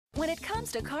When it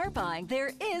comes to car buying,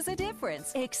 there is a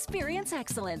difference. Experience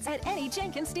excellence at any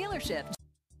Jenkins dealership.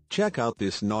 Check out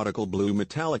this Nautical Blue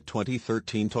Metallic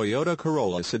 2013 Toyota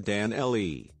Corolla Sedan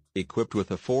LE, equipped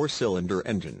with a 4-cylinder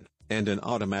engine and an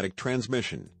automatic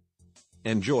transmission.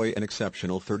 Enjoy an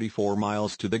exceptional 34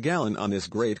 miles to the gallon on this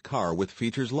great car with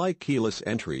features like keyless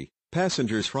entry,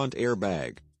 passenger's front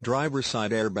airbag, driver's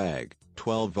side airbag,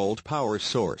 12-volt power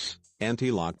source,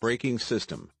 anti-lock braking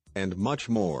system, and much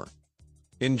more.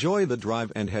 Enjoy the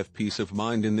drive and have peace of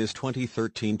mind in this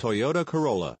 2013 Toyota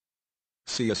Corolla.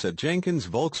 See us at Jenkins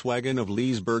Volkswagen of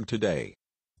Leesburg today.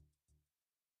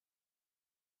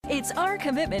 It's our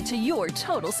commitment to your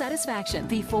total satisfaction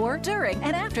before, during,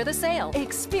 and after the sale.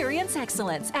 Experience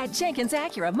excellence at Jenkins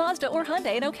Acura, Mazda, or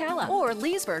Hyundai in Ocala, or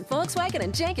Leesburg Volkswagen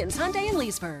and Jenkins Hyundai in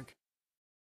Leesburg.